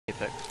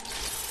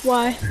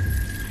Why?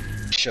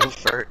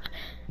 Chauffeur.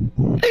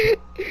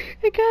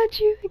 I got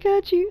you. I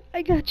got you.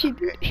 I got you,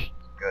 dude. Okay.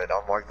 Good,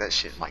 I'll mark that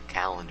shit in my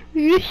calendar.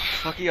 What the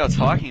fuck are y'all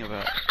talking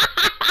about?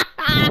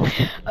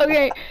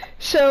 Okay,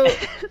 so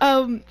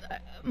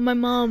my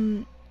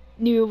mom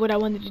knew what I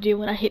wanted to do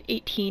when I hit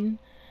 18,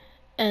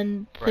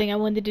 and the thing I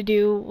wanted to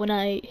do when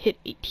I hit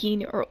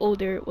 18 or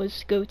older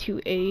was go to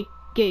a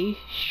gay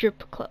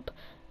strip club,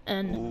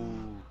 and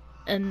Ooh.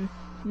 and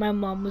my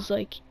mom was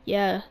like,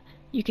 yeah,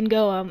 you can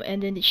go,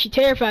 and then she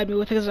terrified me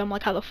with it because I'm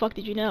like, how the fuck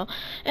did you know?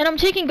 And I'm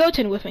taking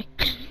Goten with me.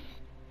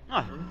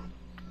 Huh.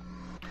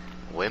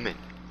 Women.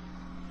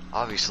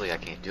 Obviously I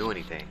can't do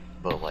anything,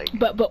 but like,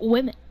 but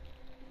women.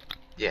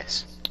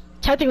 yes.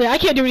 Technically, I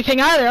can't do anything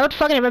either. I would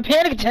fucking have a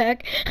panic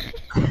attack.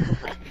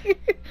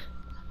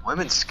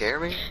 Women scare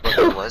me, but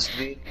they're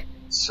lesbian,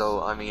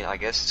 so I mean, I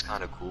guess it's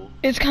kind of cool.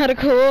 It's kind of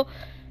cool.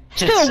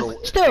 Still, So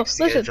it still, takes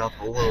the edge listen. off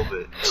a little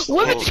bit.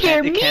 Women Slowly.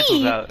 scare It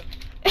cancels me. out.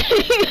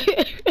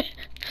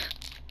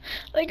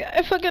 Like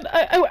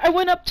I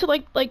went up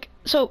to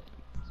so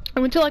I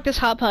went to like this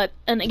hot pot,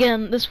 and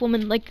again this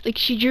woman like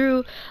she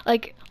drew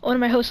like one of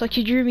my hosts like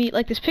she drew me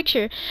like this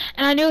picture,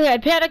 and I nearly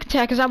had a panic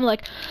attack because I'm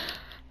like,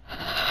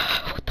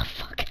 what the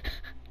fuck?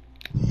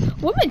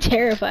 Women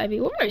terrify me.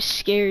 Women are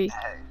scary.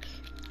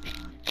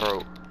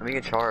 Bro, me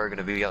and Char are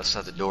gonna be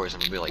outside the doors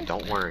and we'll be like,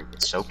 don't worry,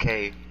 it's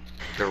okay.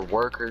 They're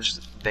workers,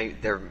 they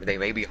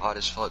may be hot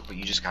as fuck, but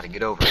you just gotta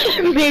get over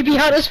it. Maybe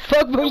hot as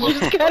fuck, but you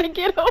just gotta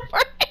get over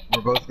it.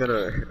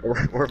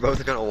 We're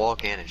both gonna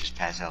walk in and just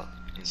pass out.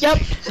 Yep,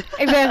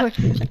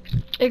 exactly.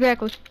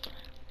 Exactly.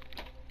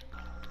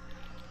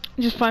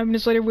 Just 5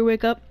 minutes later, we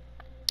wake up.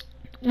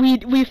 We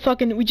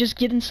just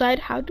get inside.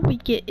 How do we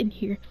get in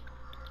here?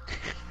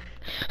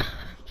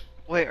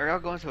 Wait, are y'all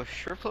going to a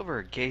strip club or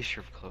a gay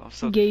strip club? I'm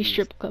so Gay confused.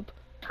 strip club.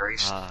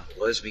 Grace,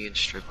 lesbian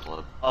strip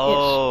club.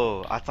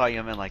 Oh, I thought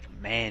you meant like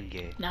man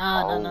gay.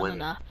 Nah, All nah, nah, nah, women.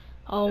 nah.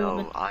 All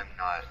women. No, I'm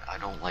not. I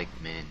don't like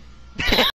men.